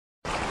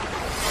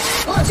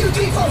You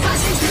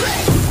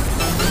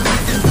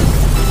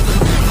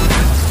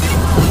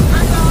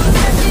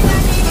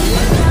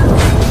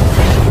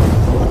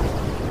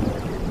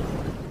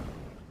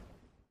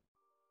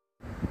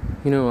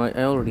know, I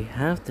already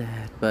have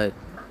that, but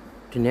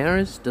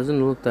Daenerys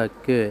doesn't look that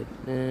good,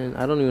 and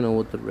I don't even know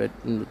what the red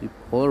the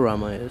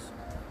Polarama is.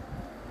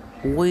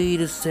 Wait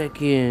a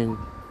second,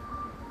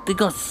 they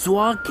got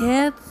SWAT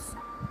cats?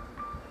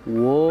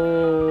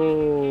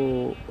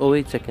 Whoa! Oh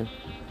wait a second,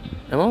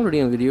 I'm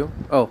already on video.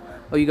 Oh,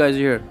 you guys are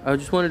here. I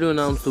just wanted to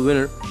announce the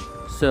winner.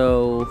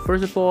 So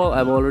first of all,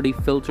 I've already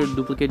filtered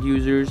duplicate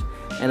users,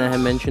 and I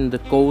have mentioned the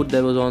code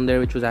that was on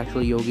there, which was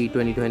actually Yogi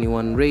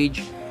 2021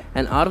 Rage.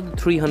 And out of the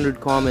 300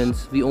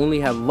 comments, we only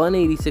have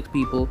 186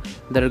 people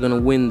that are gonna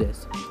win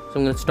this. So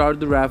I'm gonna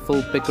start the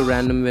raffle, pick a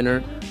random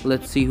winner.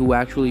 Let's see who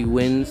actually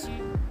wins.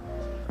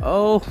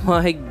 Oh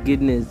my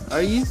goodness,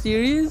 are you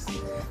serious?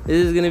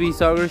 This is gonna be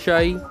Sagar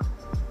Shahi.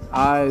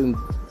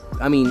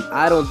 I mean,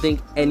 I don't think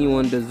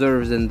anyone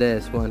deserves in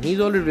this one. He's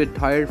already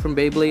retired from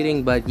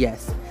Beyblading, but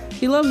yes,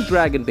 he loves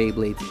Dragon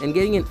Beyblades. And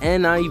getting an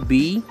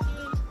NIB,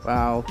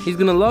 wow, he's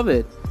gonna love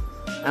it.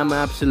 I'm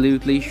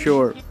absolutely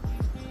sure.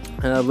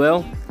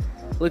 Well,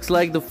 looks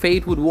like the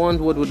fate would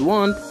want what would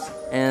want,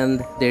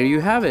 and there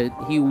you have it.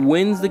 He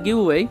wins the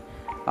giveaway.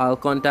 I'll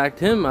contact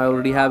him. I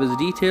already have his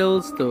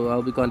details, so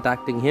I'll be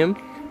contacting him.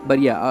 But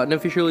yeah, an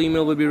official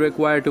email will be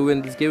required to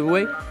win this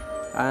giveaway.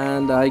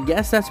 And I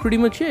guess that's pretty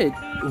much it.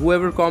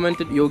 Whoever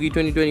commented Yogi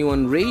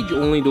 2021 Rage,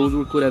 only those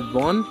who could have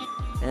won,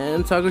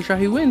 and Sagar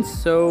Shahi wins.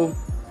 So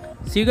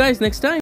see you guys next time.